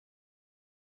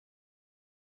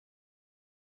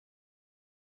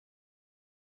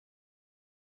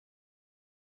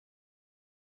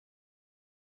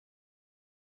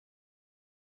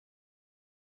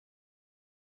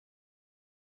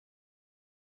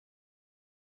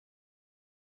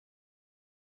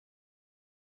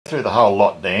through the whole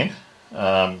lot, Dan,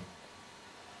 from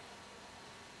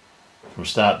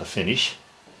start to finish,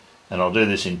 and I'll do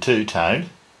this in two-tone.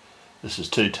 This is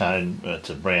two-tone. It's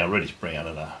a brown, reddish brown,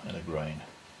 and a green.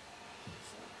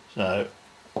 So,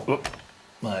 whoop,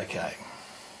 okay.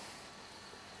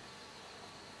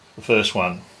 The first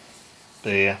one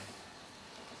there.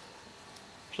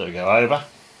 So we go over,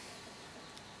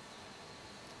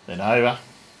 then over,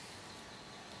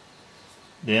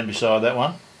 down beside that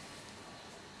one,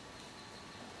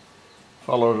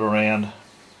 follow it around,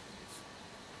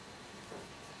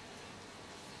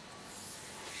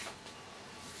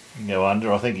 and go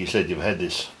under. I think you said you've had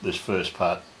this first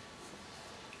part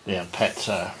down pat,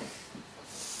 so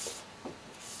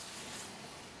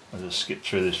I'll just skip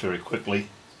through this very quickly.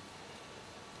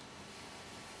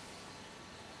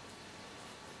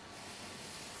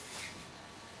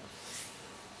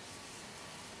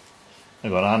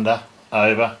 We've got under,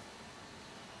 over,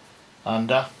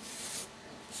 under,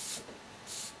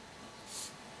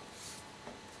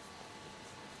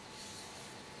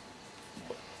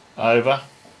 over,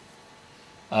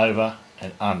 over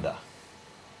and under.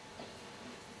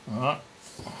 Alright.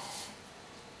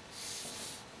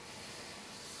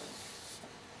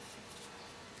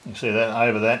 You see that?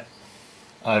 Over that,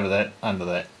 under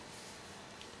that.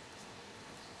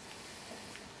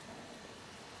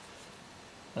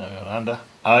 There we go, under,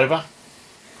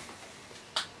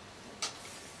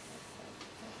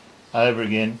 over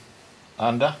again,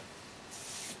 under.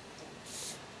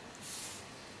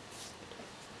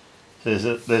 There is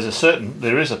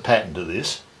a pattern to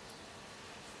this.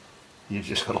 You've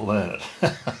just got to learn it.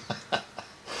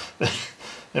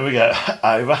 There we go,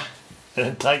 over, and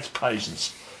it takes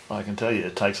patience. I can tell you,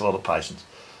 it takes a lot of patience.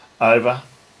 Over,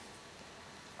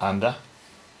 under,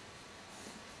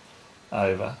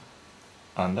 over,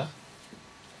 under.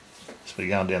 So we're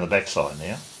going down the back side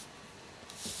now.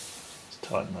 Let's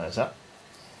tighten those up.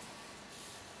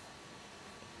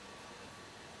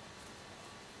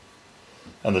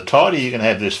 And the tighter you can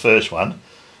have this first one,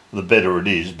 the better it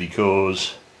is,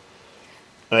 because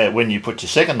when you put your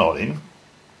second knot in,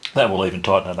 that will even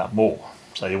tighten it up more.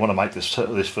 So you want to make this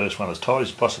first one as tight as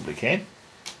you possibly can.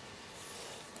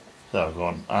 So we've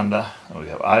gone under, and we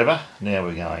go over. Now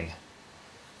we're going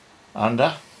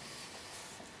under,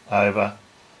 over,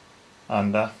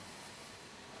 under.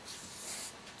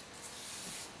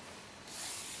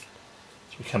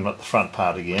 So we're coming up the front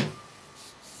part again.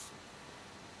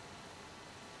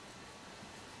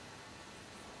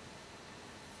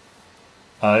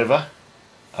 Over,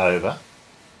 over.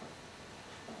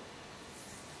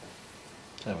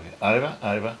 There we go. Over,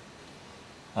 over,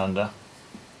 under,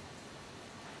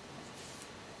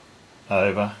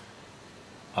 over,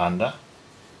 under.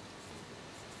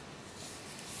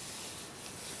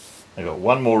 I've got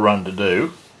one more run to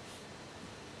do,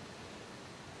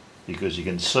 because you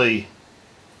can see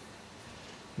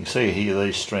here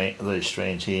these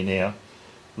strands here now.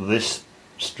 This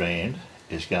strand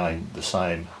is going the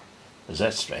same as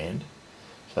that strand,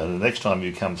 so the next time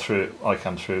you come through, I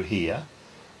come through here,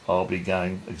 I'll be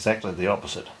going exactly the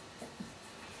opposite.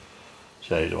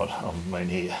 Show you what I mean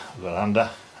here. I've got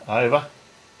under, over,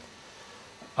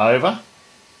 over,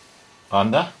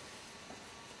 under.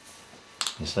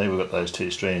 You see we've got those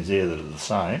two strands there that are the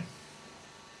same,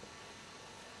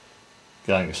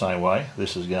 going the same way.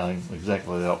 This is going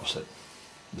exactly the opposite.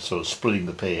 It's sort of splitting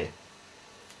the pair.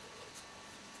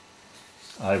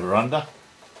 Over, under.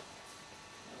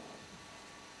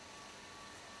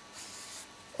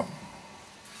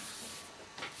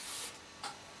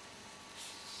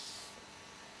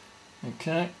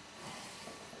 Okay.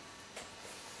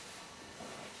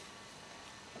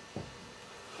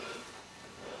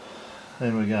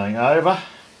 Then we're going over,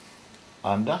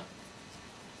 under,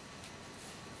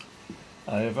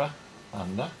 over,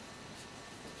 under. I'll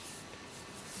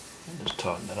just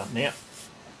tighten that up now.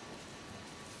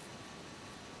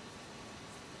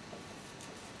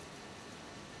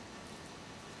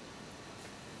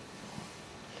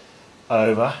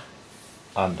 Over,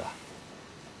 under.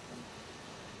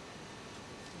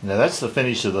 Now that's the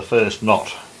finish of the first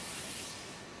knot,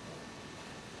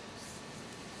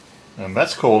 and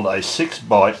that's called a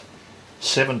 6-bite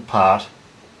 7-part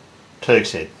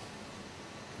Turk's head.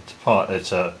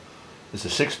 It's a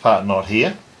 6-part knot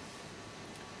here,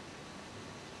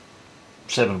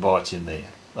 7 bites in there.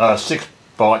 6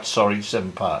 bites, sorry,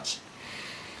 7 parts.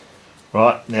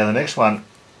 Right, now the next one,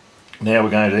 now we're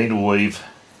going to interweave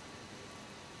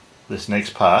this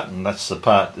next part, and that's the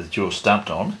part that you're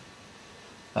stumped on.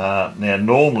 Now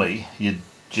normally you'd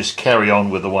just carry on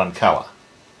with the one colour,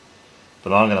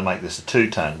 but I'm going to make this a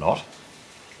 2-tone knot.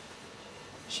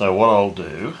 So what I'll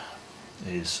do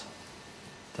is,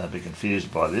 don't be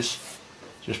confused by this,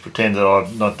 just pretend that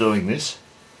I'm not doing this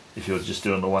if you're just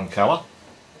doing the one colour.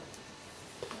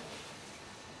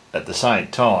 At the same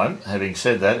time, having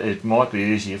said that, it might be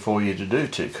easier for you to do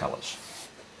two colours,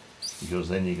 because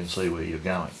then you can see where you're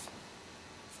going.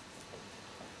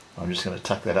 I'm just going to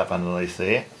tuck that up underneath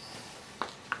there,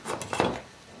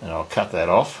 and I'll cut that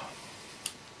off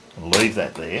and leave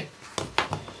that there.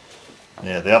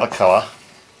 Now the other colour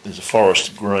is a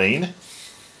forest green.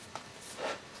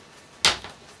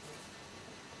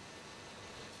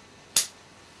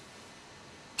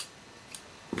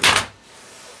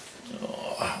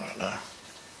 Oh, I don't know.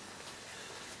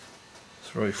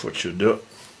 3 foot should do it.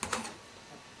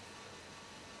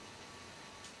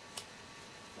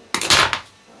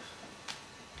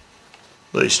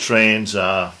 These strands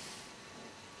are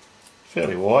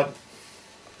fairly wide.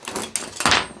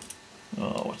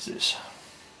 Oh, what's this?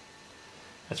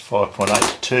 That's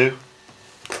 5.82.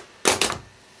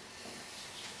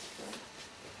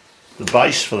 The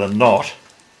base for the knot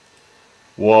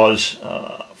was,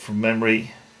 from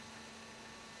memory,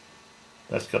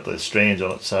 that's got those strands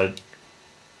on it, so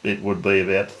it would be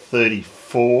about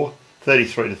 33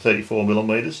 to 34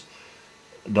 millimetres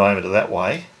diameter that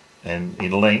way, and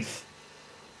in length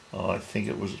I think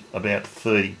it was about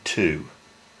 32.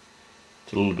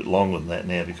 It's a little bit longer than that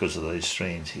now because of these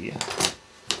strands here.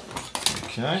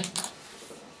 Okay,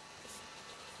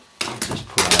 just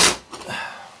put a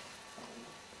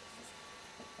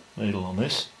needle on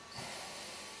this.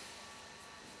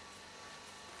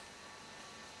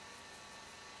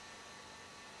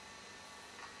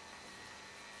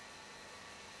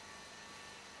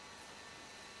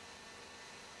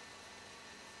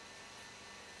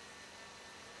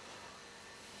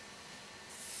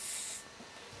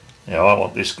 Now I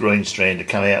want this green strand to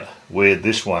come out where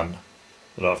this one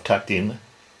that I've tucked in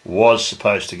was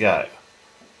supposed to go.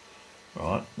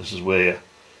 Right, this is where,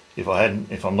 if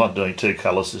I'm not doing two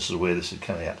colours, this is where this would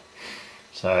come out.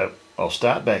 So I'll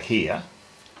start back here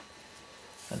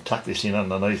and tuck this in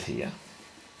underneath here.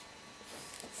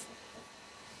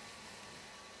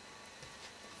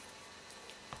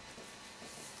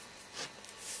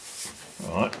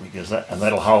 Right, because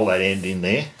that'll hold that end in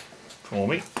there for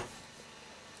me.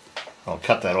 I'll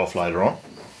cut that off later on.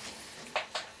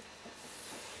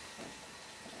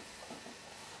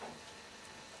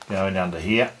 Going under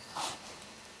here.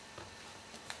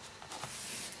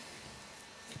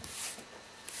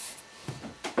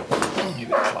 A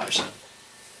bit closer.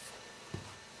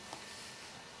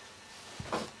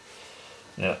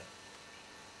 Now,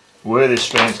 where this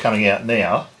strand's coming out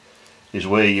now is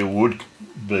where you would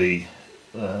be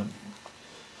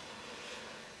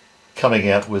coming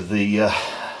out with the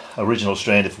original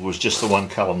strand if it was just the one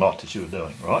colour knot that you were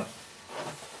doing, right?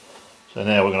 So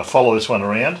now we're going to follow this one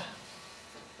around.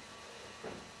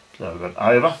 So we've got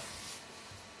over,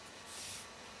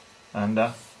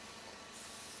 under,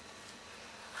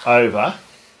 over,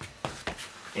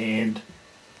 and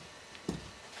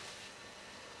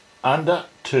under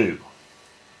two.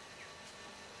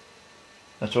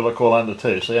 That's what I call under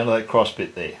two. See, under that cross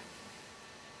bit there.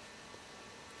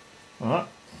 Alright.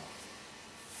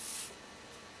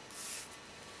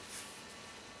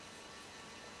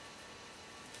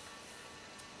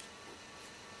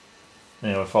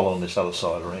 Now we're following this other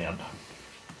side around.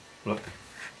 Look.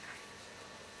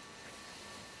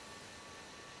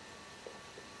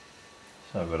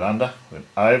 So we've got under, we've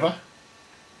got over,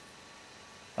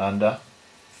 under,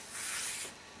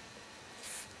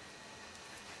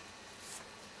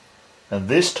 and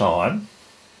this time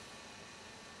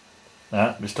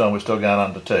we're still going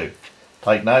under two.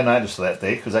 Take no notice of that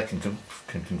there, because that can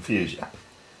confuse you.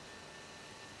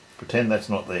 Pretend that's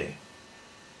not there.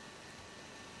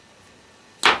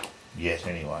 Yet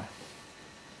anyway.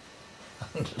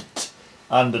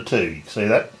 Under two, you see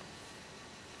that?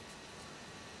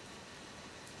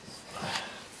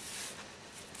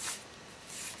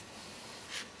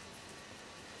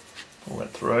 Pull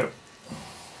that through.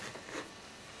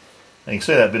 And you can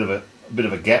see that bit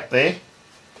of a gap there.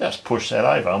 Just push that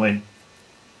over. I mean,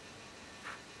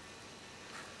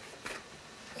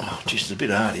 oh, just a bit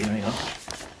hard here. Hang on.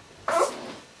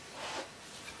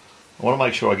 I want to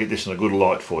make sure I get this in a good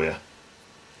light for you.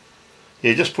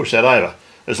 Yeah, just push that over.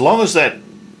 As long as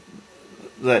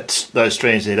those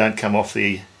strands there don't come off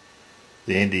the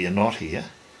end of your knot here,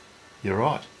 you're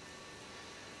right.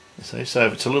 You see, so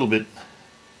if it's a little bit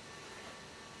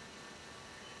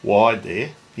wide there,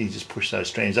 you just push those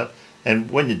strands up, and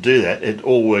when you do that, it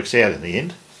all works out in the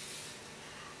end.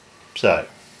 So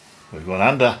we've gone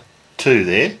under two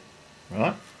there,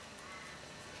 right?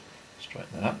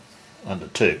 Straighten that up, under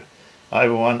two.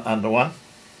 over one, under one.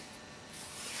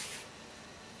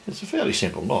 It's a fairly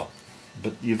simple knot,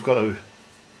 but you've got to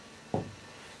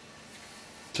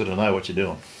sort of know what you're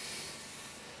doing.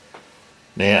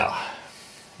 Now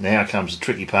comes the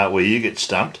tricky part where you get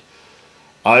stumped.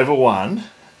 Over one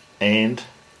and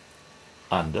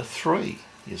under three.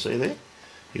 You see there?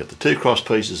 You got the two cross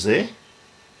pieces there,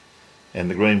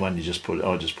 and the green one I just put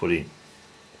in.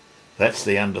 That's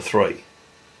the under three.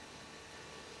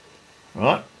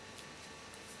 Right?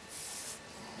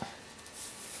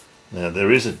 Now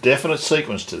there is a definite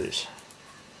sequence to this,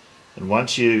 and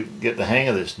once you get the hang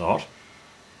of this knot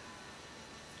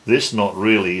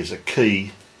really is a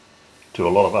key to a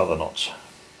lot of other knots.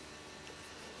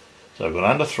 So I've got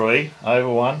under three, over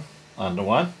one, under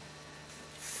one.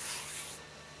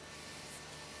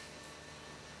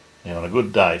 Now on a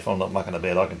good day, if I'm not mucking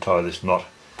about, I can tie this knot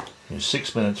in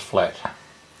 6 minutes flat.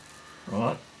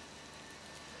 Right?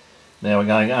 Now we're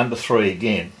going under three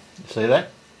again. You see that?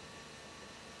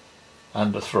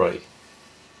 Under three.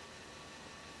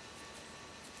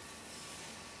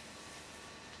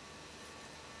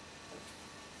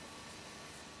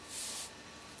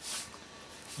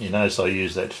 You notice I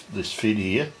use this fid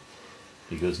here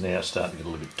because now it's starting to get a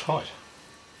little bit tight.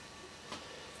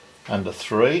 Under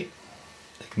three,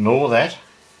 ignore that.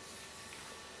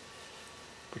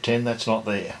 Pretend that's not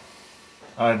there.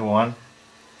 Over one,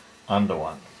 under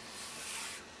one.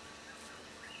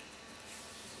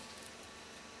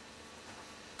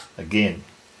 Again,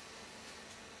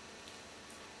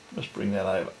 just bring that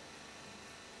over.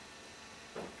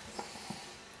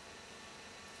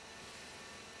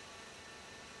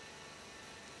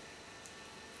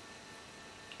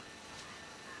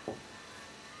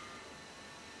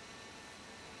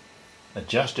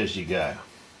 Adjust as you go.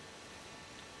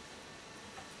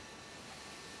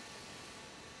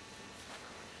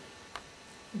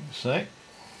 See?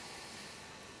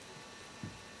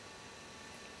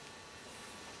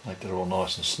 Make that all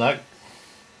nice and snug.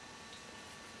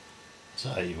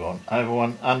 So you've gone over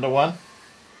one, under one,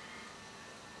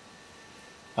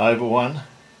 over one,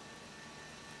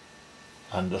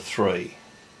 under three.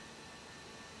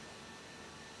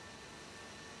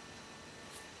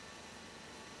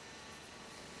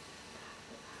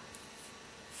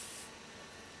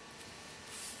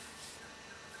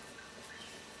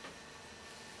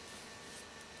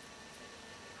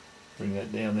 Bring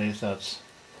that down there so there's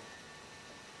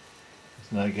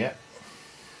no gap.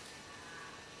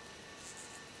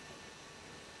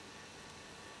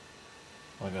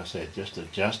 Like I said, just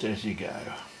adjust as you go.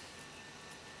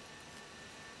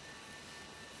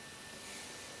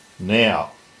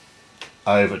 Now,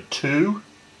 over two,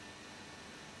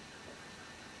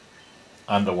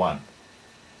 under one.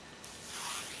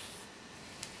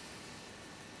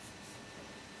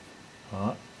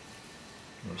 Alright,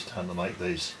 I'm starting to make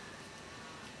these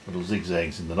little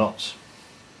zigzags in the knots,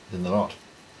 in the knot.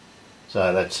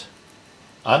 So that's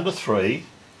under three,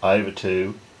 over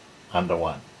two, under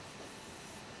one.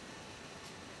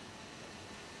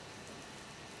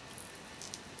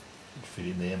 Fit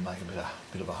in there and make a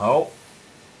bit of a hole.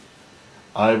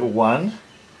 Over one,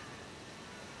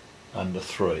 under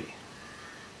three.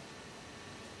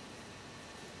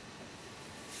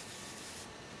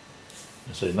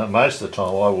 You see, most of the time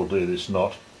I will do this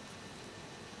knot.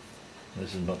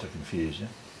 This is not to confuse you.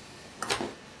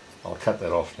 I'll cut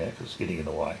that off now because it's getting in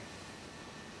the way.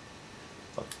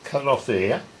 I'll cut it off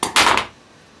there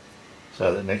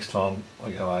so that next time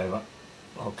I go over,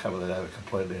 I'll cover that over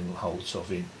completely and hold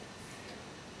itself in.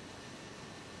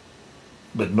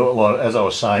 But not like, as I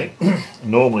was saying,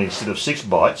 normally instead of 6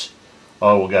 bites,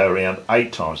 I will go around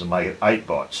 8 times and make it 8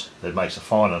 bites. That makes a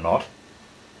finer knot.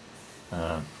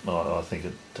 I think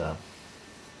it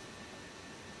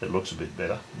looks a bit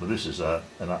better. But this is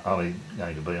only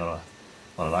going to be on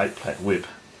an 8-pack whip,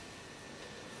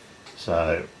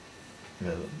 so you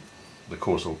know, the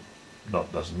corsal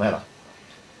knot doesn't matter.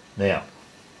 Now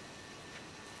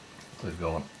we've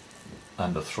gone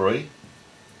under 3,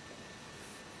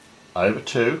 over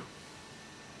 2,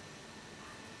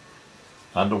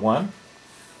 under 1,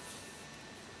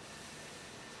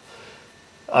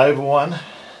 over 1,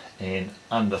 and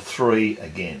under 3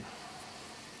 again.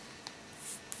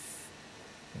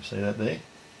 You see that there?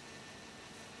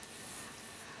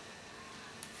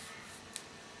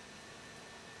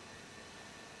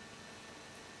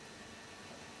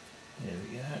 There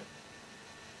we go.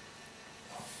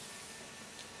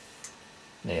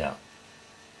 Now,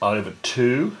 over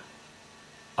 2,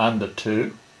 under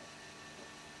 2,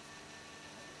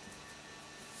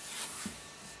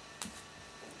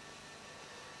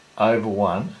 over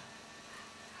 1,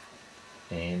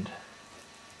 and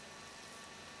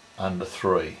under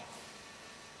 3.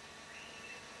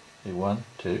 1,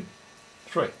 2,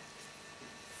 3.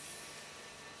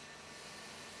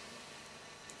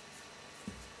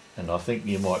 And I think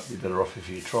you might be better off if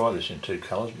you try this in 2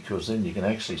 colours, because then you can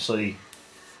actually see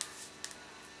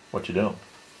what you're doing.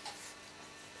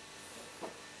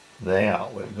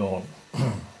 Now we've gone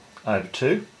over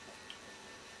 2,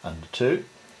 under 2,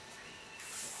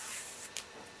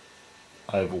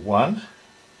 over 1,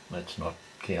 let's not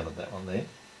count that one there,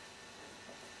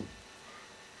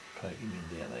 poking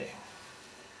in down there,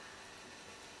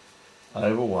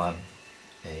 over 1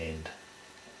 and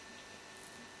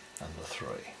under 3.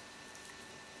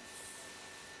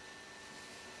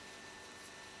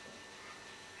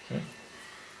 Okay.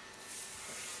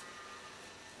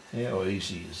 How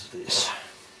easy is this?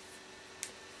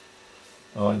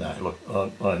 I know, look,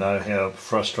 I know how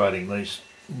frustrating these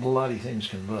bloody things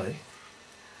can be.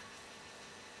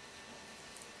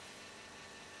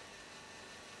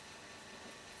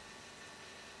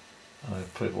 I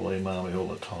have people email me all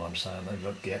the time saying they've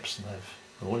got gaps, and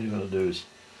all you've got to do is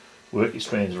work your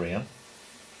strands around.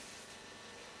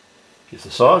 If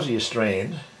the size of your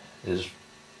strand is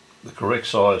the correct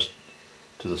size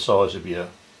to the size of your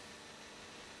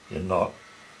knot,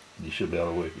 you should be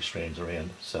able to work your strands around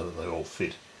so that they all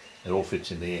fit. It all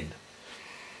fits in the end.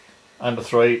 Under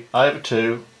 3, over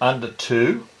 2, under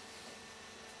 2.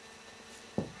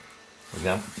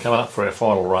 We're coming up for our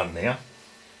final run now.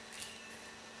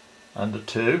 Under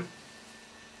 2. Move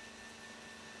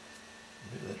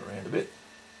that around a bit.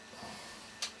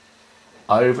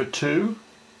 Over 2.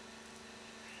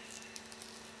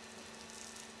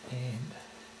 And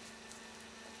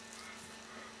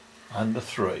under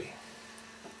 3.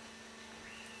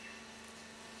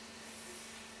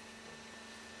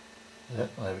 That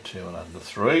over 2 and under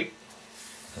 3.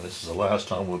 And this is the last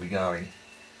time we'll be going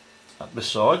up this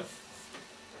side.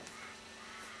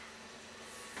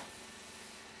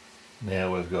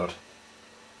 Now we've got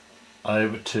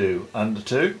over 2, under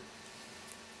 2.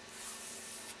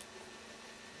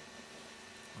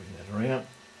 Bring that around.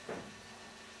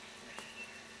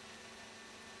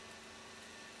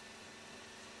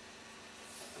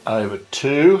 Over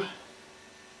 2.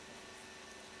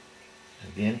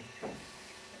 Again.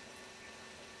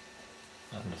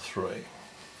 Under 3.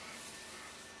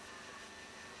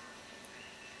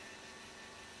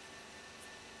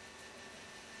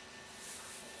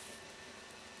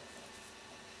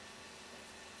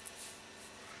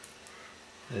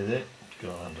 There,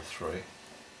 gone under 3.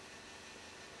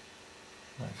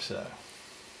 Like so.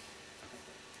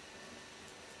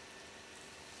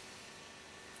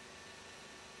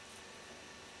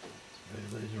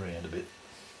 Move these around a bit.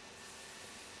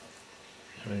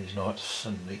 Everything's nice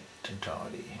and neat and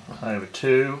tidy. Over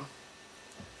 2,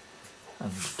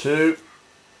 under 2,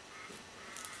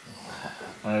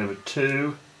 over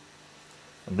 2,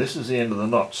 and this is the end of the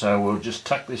knot, so we'll just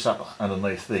tuck this up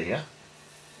underneath there.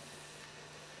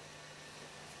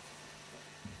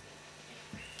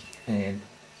 And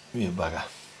you bugger.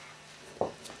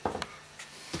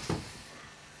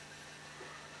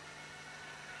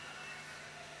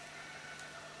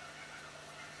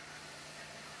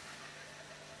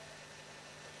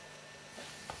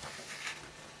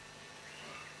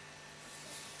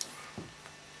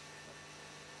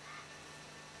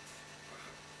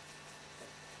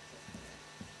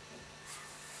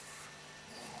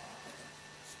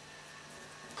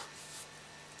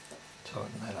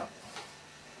 Tighten that up.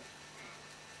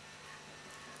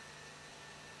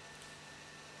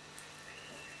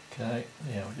 Okay,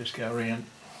 now we'll just go around.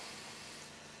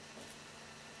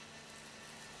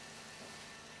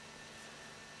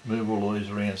 Move all of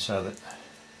these around so that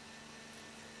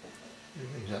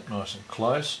everything's up nice and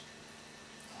close.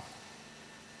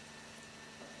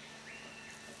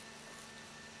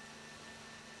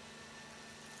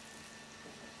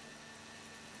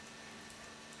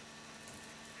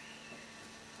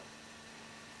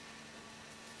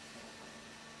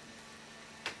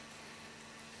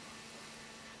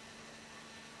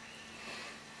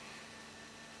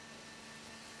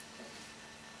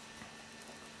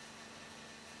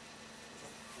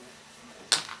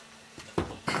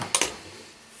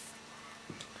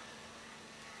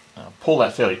 Pull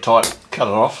that fairly tight, cut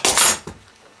it off,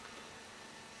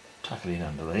 tuck it in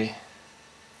under there.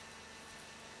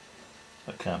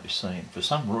 That can't be seen. For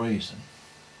some reason,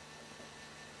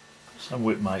 some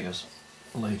whip makers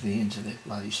leave the ends of their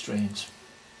bloody strands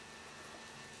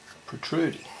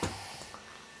protruding.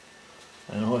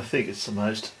 And I think it's the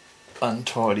most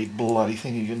untidy bloody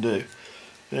thing you can do.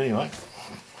 But anyway,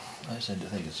 I seem to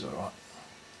think it's alright.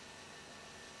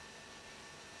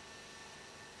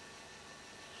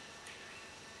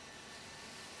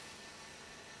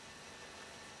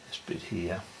 bit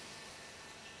here.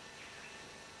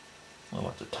 I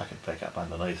like to tuck it back up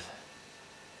underneath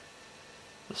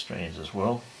the strands as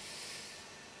well.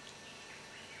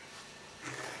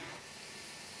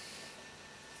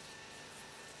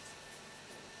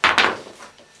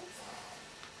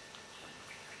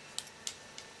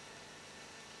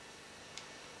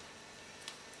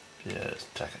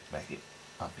 Just tuck it back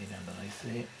up in underneath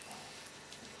there.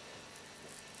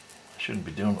 I shouldn't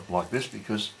be doing it like this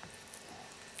because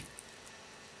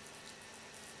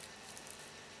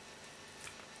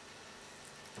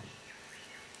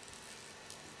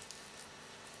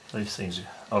these things,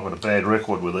 I've got a bad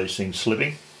record with these things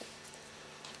slipping,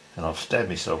 and I've stabbed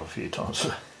myself a few times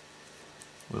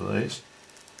with these,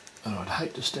 and I'd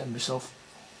hate to stab myself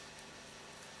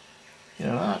in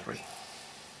an artery.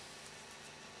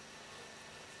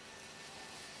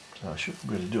 So I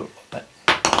shouldn't really do it like that.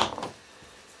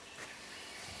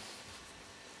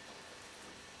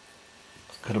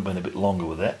 Could have been a bit longer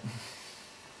with that.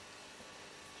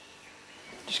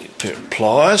 Just get a pair of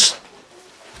pliers.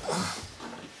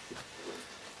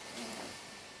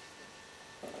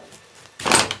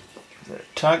 Give that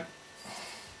a tug.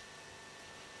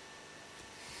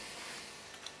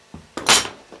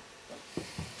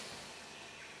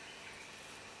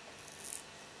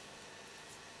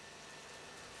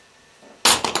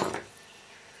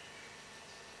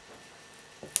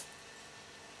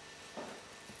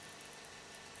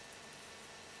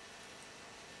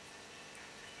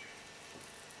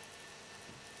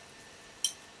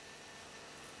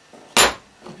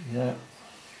 Yeah.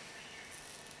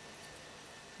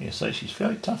 Yeah, so she's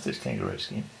fairly tough, this kangaroo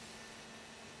skin.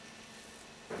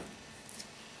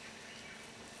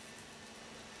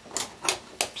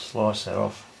 Slice that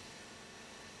off.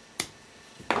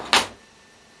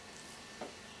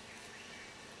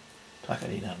 Tuck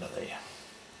it in under there.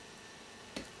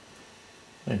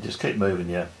 And just keep moving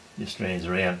your strands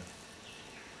around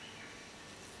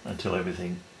until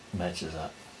everything matches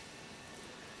up.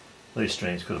 These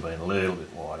strands could have been a little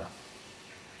bit wider.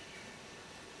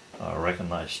 I reckon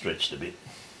they stretched a bit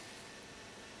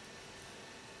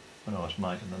when I was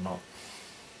making the knot.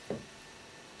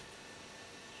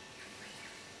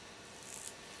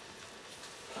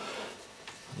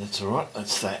 That's alright,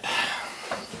 that's that.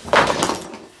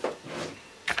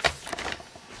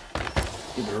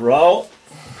 Give it a roll.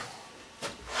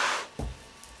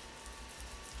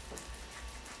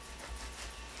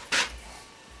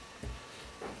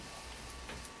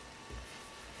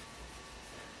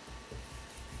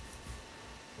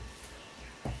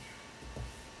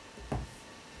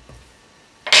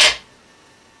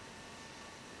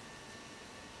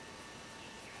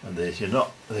 And there's your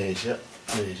knot, there's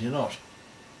your knot.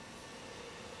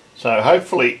 So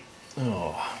hopefully,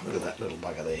 oh, look at that little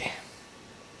bugger there.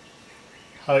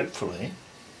 Hopefully,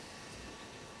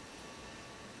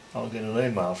 I'll get an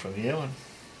email from you and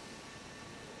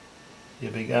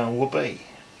you'll be going whoopee.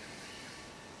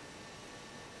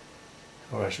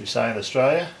 Or as we say in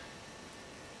Australia,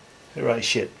 hooray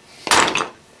shit.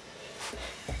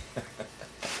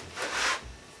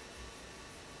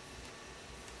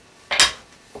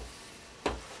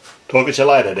 Talk at you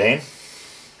later, Dan.